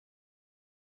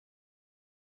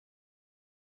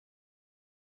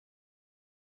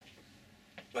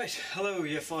Right, hello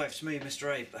Year 5, it's me,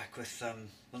 Mr. A, back with,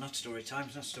 well, not story time,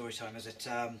 it's not story time, is it?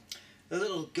 A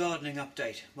little gardening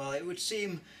update. Well, it would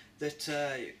seem that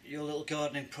your little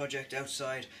gardening project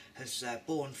outside has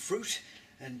borne fruit,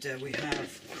 and we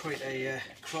have quite a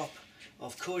crop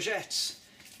of courgettes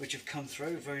which have come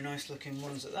through, very nice looking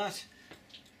ones at that.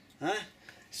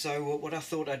 So what I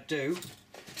thought I'd do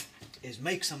is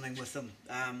make something with them,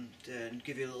 and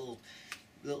give you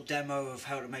a little demo of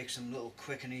how to make some little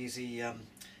quick and easy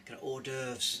kind of hors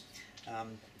d'oeuvres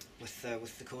with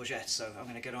the courgettes. So I'm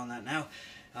going to get on that now.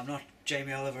 I'm not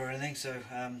Jamie Oliver or anything, so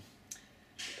I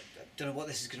don't know what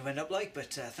this is going to end up like,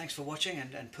 but thanks for watching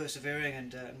and persevering,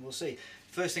 and we'll see.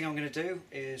 First thing I'm going to do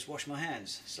is wash my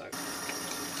hands. So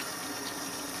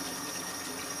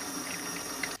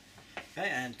okay,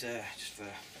 and just for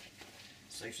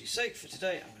safety's sake for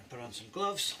today, I'm going to put on some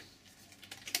gloves.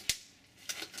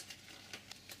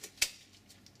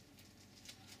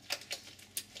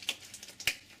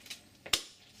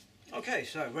 Okay,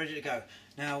 so ready to go.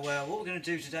 Now what we're going to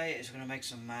do today is we're going to make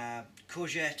some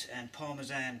courgette and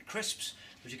parmesan crisps,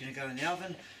 which are going to go in the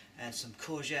oven, and some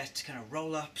courgette kind of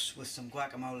roll-ups with some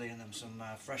guacamole in them, some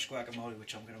fresh guacamole,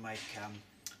 which I'm going to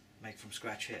make from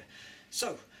scratch here.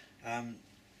 So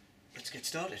let's get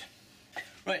started.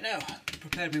 Right, now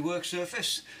prepared my work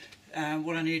surface.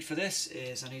 What I need for this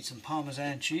is I need some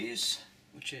parmesan cheese,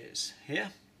 which is here,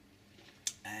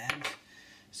 and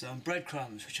some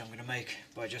breadcrumbs, which I'm going to make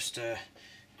by just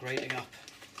grating up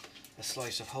a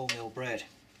slice of wholemeal bread.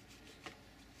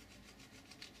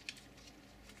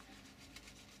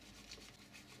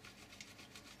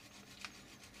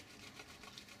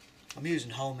 I'm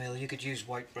using wholemeal. You could use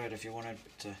white bread if you wanted,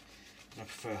 but I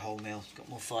prefer wholemeal. It's got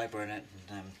more fibre in it,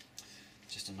 and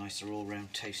just a nicer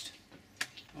all-round taste.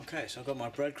 Okay, so I've got my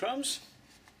breadcrumbs.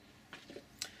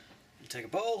 I'll take a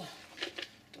bowl,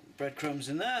 put the breadcrumbs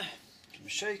in there. Give them a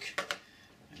shake.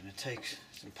 I'm going to take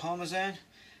some parmesan,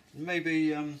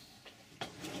 maybe a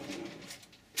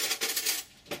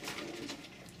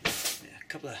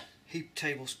couple of heaped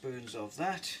tablespoons of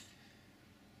that.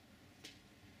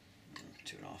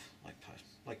 2.5,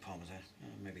 like parmesan,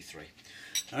 maybe 3.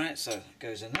 Alright, so that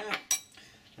goes in there.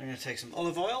 I'm going to take some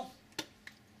olive oil.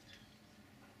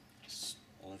 Just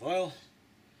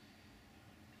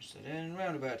that in,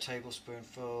 around about a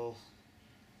tablespoonful.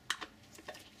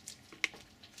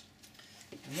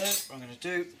 And then what I'm going to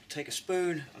do, take a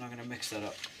spoon and I'm going to mix that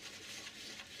up.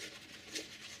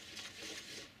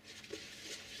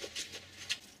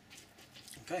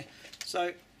 Okay,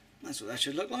 so that's what that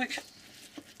should look like.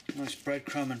 Nice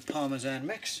breadcrumb and parmesan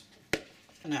mix.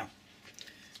 Now,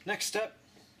 next step,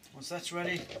 once that's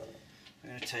ready, I'm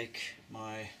going to take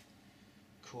my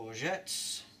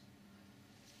courgettes.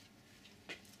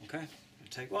 Okay, I'm going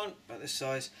to take one about this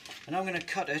size, and I'm going to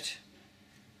cut it.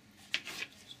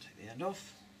 Just take the end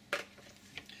off.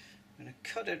 I'm going to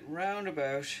cut it round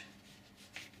about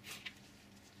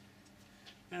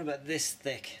this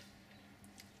thick.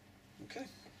 Okay, I'm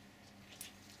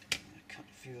going to cut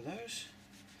a few of those.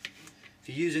 If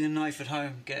you're using a knife at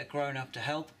home, get a grown-up to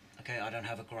help. Okay, I don't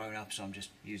have a grown-up, so I'm just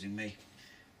using me.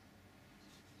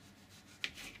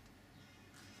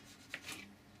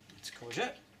 That's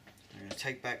courgette. I'm going to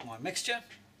take back my mixture,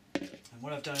 and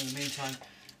what I've done in the meantime,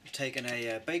 I've taken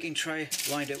a baking tray,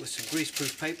 lined it with some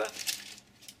greaseproof paper.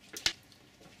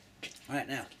 Right,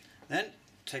 now, then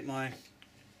take my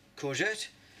courgette,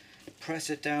 press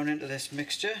it down into this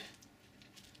mixture,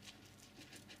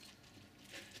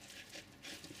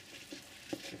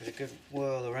 give it a good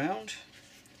whirl around.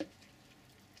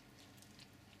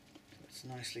 It's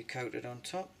nicely coated on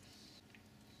top.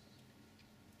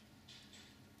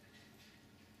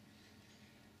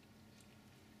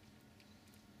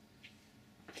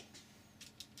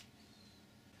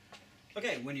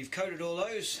 Okay, when you've coated all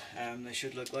those, they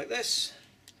should look like this.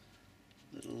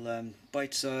 Little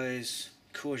bite-sized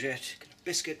courgette kind of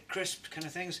biscuit crisp kind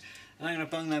of things. And I'm going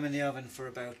to bung them in the oven for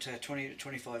about 20 to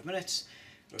 25 minutes.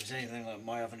 Or if it's anything like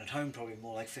my oven at home, probably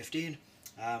more like 15.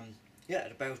 Yeah,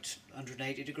 at about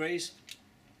 180 degrees.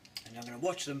 And I'm going to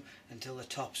watch them until the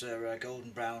tops are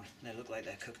golden brown and they look like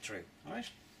they're cooked through. Alright?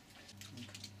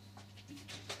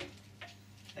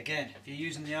 Again, if you're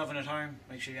using the oven at home,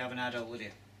 make sure you have an adult with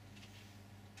you.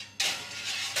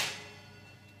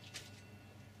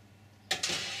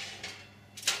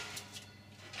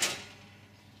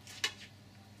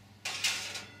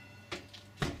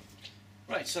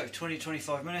 Right, so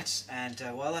 20-25 minutes, and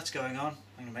while that's going on,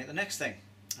 I'm going to make the next thing.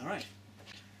 Alright.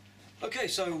 Okay,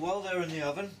 so while they're in the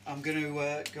oven, I'm going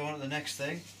to go on to the next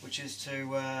thing, which is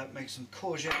to make some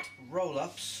courgette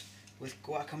roll-ups with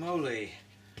guacamole.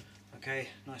 Okay,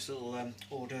 nice little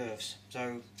hors d'oeuvres.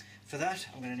 So for that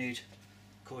I'm going to need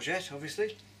courgette,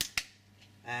 obviously,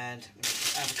 and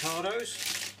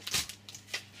avocados,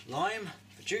 lime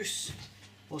for juice.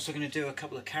 Also going to do a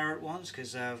couple of carrot ones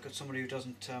because I've got somebody who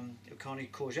who can't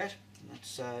eat courgette. And that's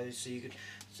so you could.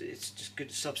 It's just good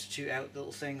to substitute out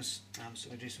little things. So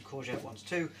we're going to do some courgette ones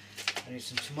too. I need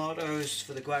some tomatoes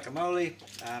for the guacamole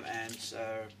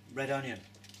and red onion.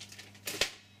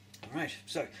 Alright,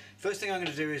 so first thing I'm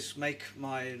going to do is make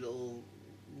my little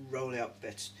roll up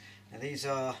bits. Now these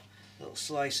are little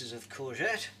slices of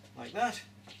courgette, like that.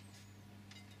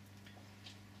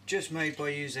 Just made by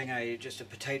using just a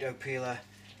potato peeler.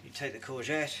 You take the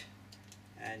courgette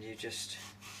and you just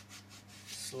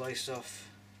slice off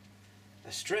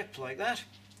a strip like that.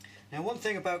 Now one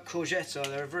thing about courgettes are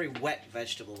they're a very wet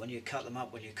vegetable. When you cut them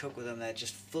up, when you cook with them, they're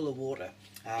just full of water.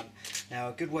 Now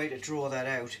a good way to draw that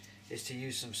out is to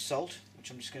use some salt,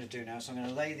 which I'm just going to do now. So I'm going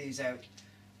to lay these out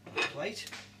on a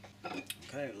plate,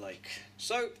 okay, like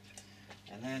so,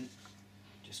 and then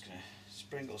just going to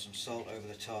sprinkle some salt over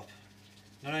the top.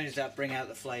 Not only does that bring out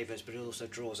the flavours, but it also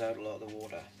draws out a lot of the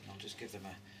water. I'll just give them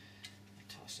a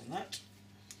toss in that.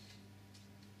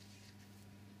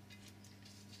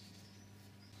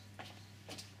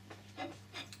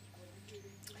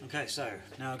 Okay, so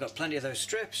now I've got plenty of those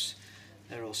strips.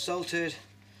 They're all salted.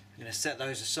 I'm going to set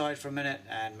those aside for a minute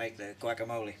and make the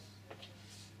guacamole.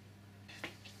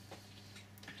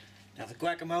 Now the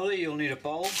guacamole, you'll need a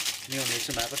bowl and you'll need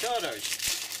some avocados.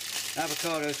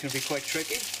 Avocados can be quite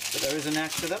tricky, but there is a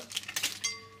knack to them.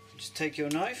 Just take your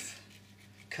knife,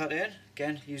 cut in,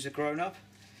 again use a grown-up,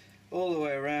 all the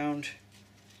way around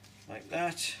like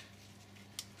that,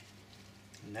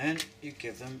 and then you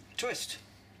give them a twist,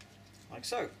 like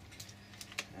so.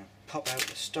 Now pop out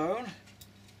the stone.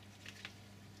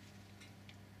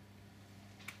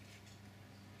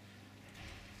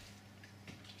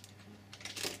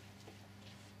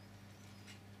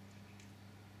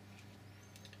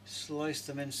 Slice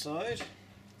them inside,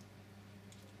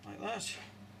 like that.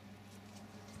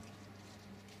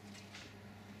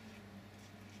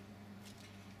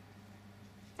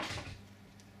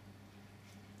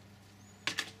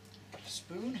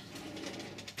 Spoon.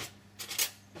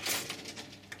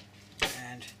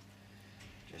 And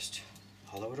just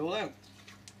hollow it all out.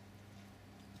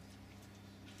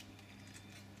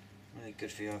 Really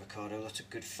good for your avocado, lots of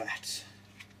good fats.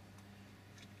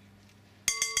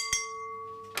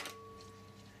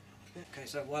 Okay,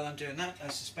 so while I'm doing that,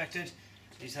 as suspected,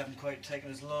 these haven't quite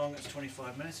taken as long as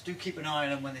 25 minutes. Do keep an eye on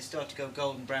them. When they start to go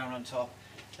golden brown on top,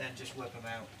 then just whip them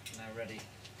out and they're ready.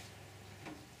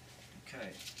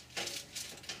 Okay,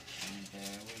 and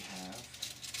there we have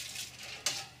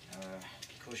our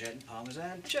courgette and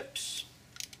parmesan chips.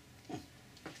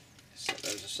 Set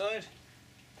those aside.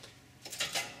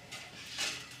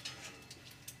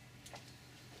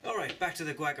 Alright, back to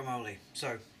the guacamole.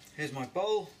 So, here's my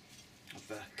bowl.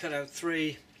 I've cut out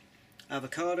 3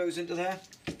 avocados into there.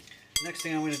 Next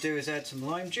thing I'm going to do is add some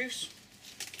lime juice.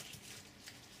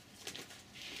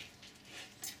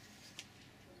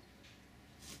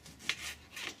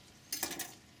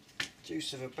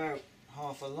 Juice of about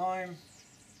half a lime.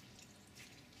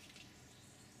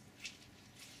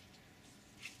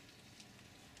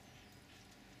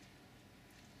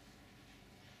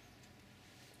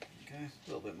 Okay, a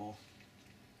little bit more.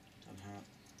 Don't hurt.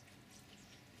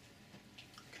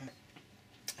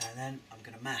 And then I'm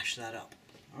going to mash that up,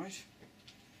 alright,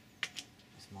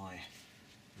 with my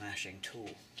mashing tool.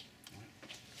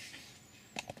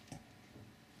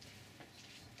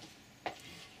 Okay.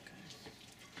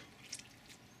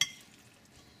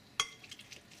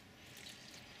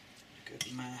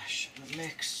 Good mash and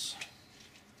mix.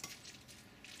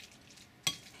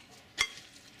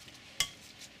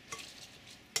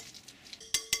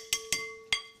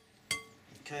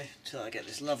 Okay, till I get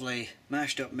this lovely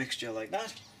mashed up mixture like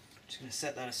that. Just going to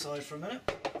set that aside for a minute.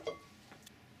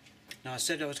 Now I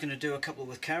said I was going to do a couple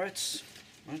with carrots,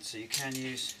 right? So you can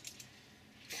use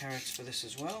carrots for this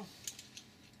as well.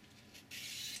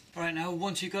 Alright, now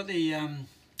once you've got the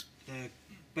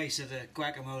base of the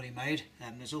guacamole made,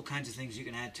 there's all kinds of things you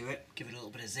can add to it. Give it a little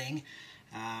bit of zing.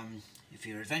 If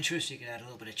you're adventurous, you can add a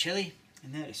little bit of chili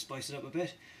in there to spice it up a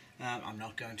bit. I'm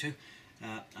not going to.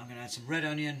 I'm going to add some red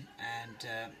onion,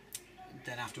 and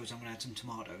then afterwards I'm going to add some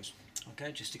tomatoes.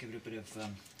 Okay, just to give it a bit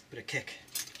of kick.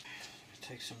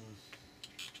 Take some.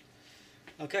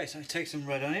 Okay, so I take some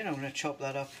red onion. I'm going to chop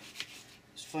that up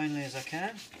as finely as I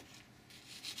can.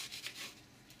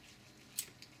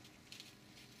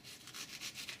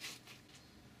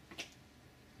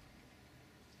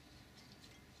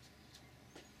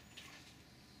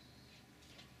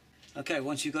 Okay,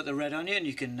 once you've got the red onion,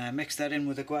 you can mix that in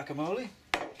with the guacamole.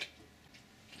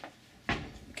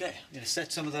 Okay, I'm going to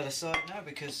set some of that aside now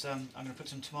because I'm going to put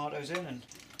some tomatoes in. And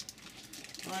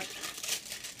right,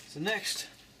 so next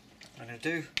what I'm going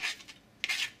to do,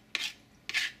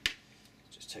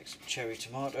 just take some cherry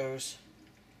tomatoes,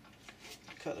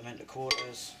 cut them into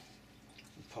quarters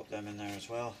and pop them in there as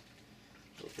well.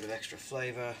 A little bit of extra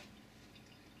flavour.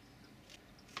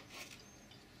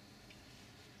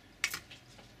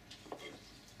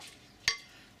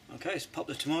 Okay, so pop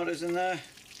the tomatoes in there,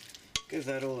 give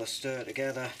that all a stir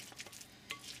together,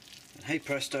 and hey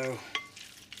presto,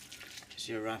 it's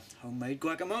your homemade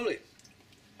guacamole.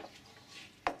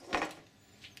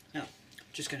 Now,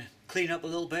 just going to clean up a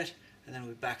little bit and then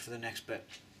we'll be back for the next bit.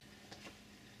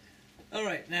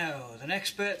 Alright, now the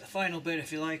next bit, the final bit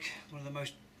if you like, one of the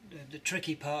most the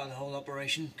tricky part of the whole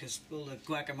operation, because all the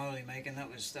guacamole making, that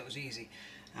was easy.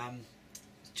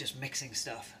 Just mixing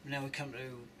stuff. Now we come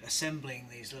to assembling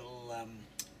these little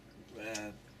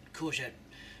courgette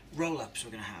roll-ups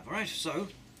we're going to have. Alright, so I'm going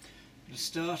to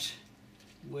start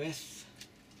with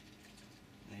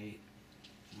a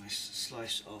nice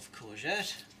slice of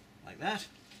courgette, like that.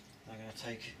 I'm going to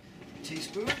take a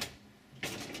teaspoon,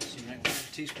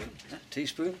 teaspoon,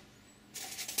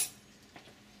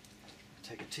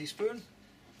 take a teaspoon,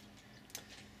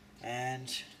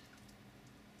 and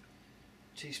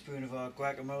teaspoon of our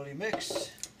guacamole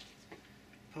mix,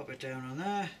 pop it down on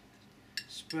there,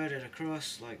 spread it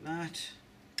across like that,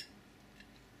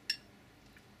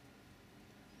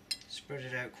 spread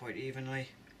it out quite evenly.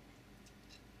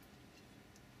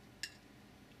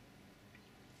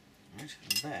 Right,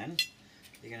 and then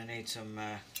you're going to need some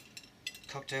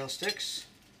cocktail sticks.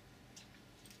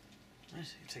 Right,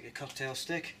 you take a cocktail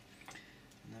stick,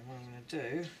 and then what I'm going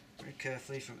to do, very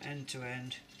carefully from end to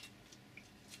end,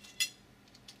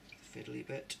 fiddly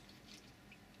bit,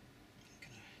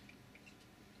 gonna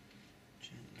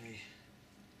gently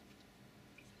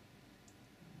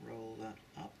roll that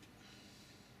up,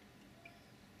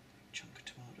 chunk of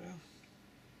tomato,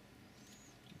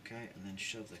 okay, and then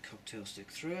shove the cocktail stick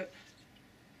through it,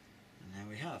 and there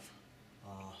we have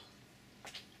our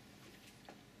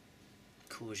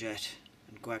courgette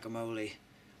and guacamole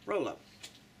roll up.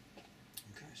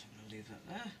 Okay, so I'm going to leave that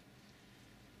there,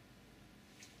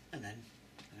 and then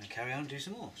I'm going to carry on and do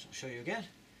some more. So I'll show you again.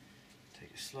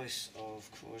 Take a slice of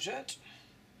courgette,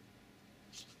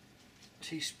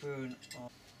 teaspoon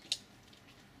of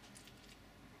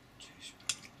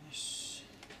this,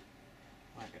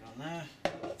 whack it on there,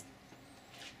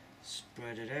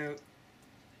 spread it out,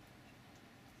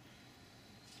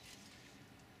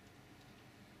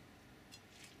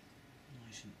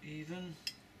 nice and even.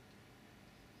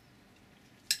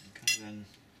 Okay, then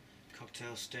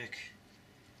cocktail stick,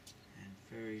 and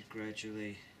very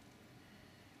gradually,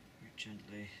 very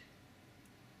gently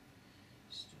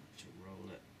start to roll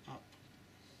it up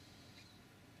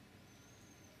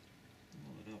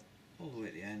all the way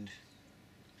at the end,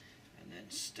 and then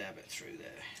stab it through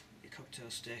there, your cocktail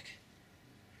stick,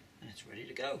 and it's ready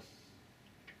to go.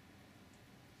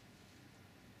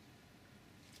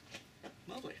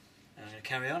 Lovely. And I'm going to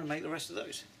carry on and make the rest of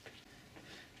those.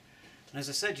 And as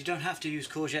I said, you don't have to use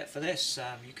courgette for this,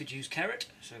 you could use carrot.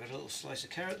 So I've got a little slice of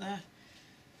carrot there,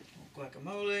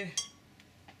 guacamole,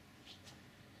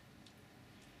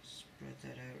 spread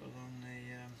that out along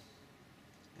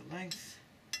the length,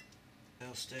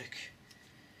 bell stick,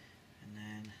 and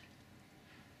then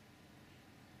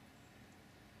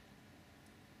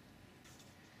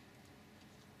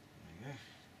there we go,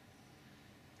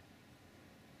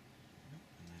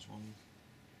 and there's one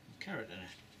carrot in it.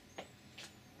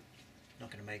 Not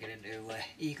going to make it into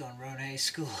Egon Ronay's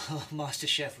school or Master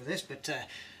Chef with this, but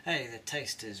hey, the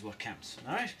taste is what counts.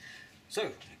 Alright,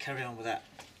 so carry on with that.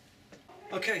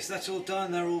 Okay, so that's all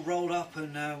done, they're all rolled up,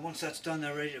 and once that's done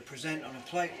they're ready to present on a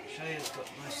plate. Show you, it's got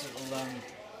a nice little,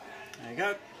 there you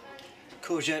go,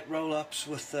 courgette roll-ups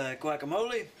with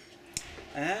guacamole,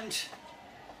 and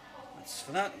that's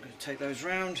for that. I'm going to take those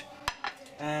round,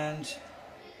 and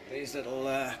these little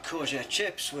courgette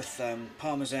chips with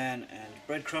parmesan and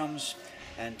breadcrumbs,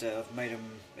 and I've made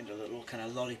them into little kind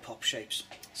of lollipop shapes.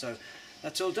 So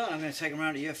that's all done. I'm going to take them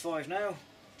around to year 5 now.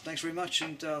 Thanks very much,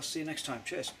 and I'll see you next time.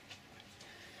 Cheers.